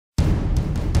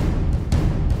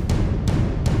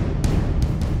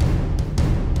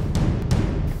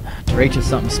De Recha's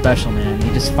something special, man. He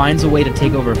just finds a way to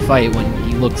take over a fight when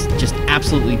he looks just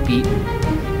absolutely beaten.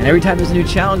 And every time there's a new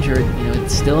challenger, you know,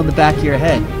 it's still in the back of your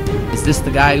head. Is this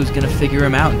the guy who's going to figure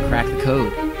him out and crack the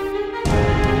code?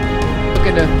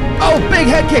 Looking to... Oh, big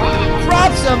head kick!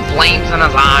 Drops him! Flames in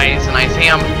his eyes, and I see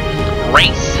him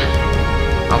race.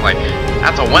 I was like,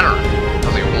 that's a winner.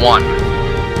 Because he won.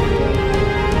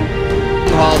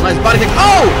 Nice body kick.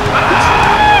 Oh!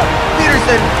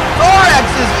 Peterson, thorax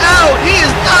is out! He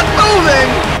is not moving!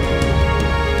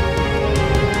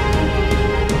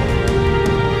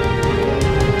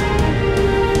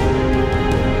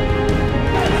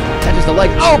 Catches the leg.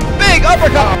 Oh, big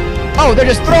uppercut! Oh, they're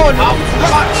just throwing... Oh,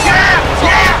 yeah!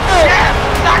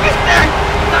 Knock his neck!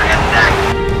 Knock his neck!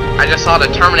 I just saw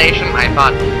determination, and I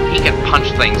thought, he can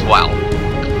punch things well.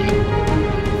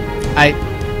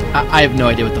 I have no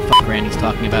idea what the fuck Randy's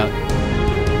talking about.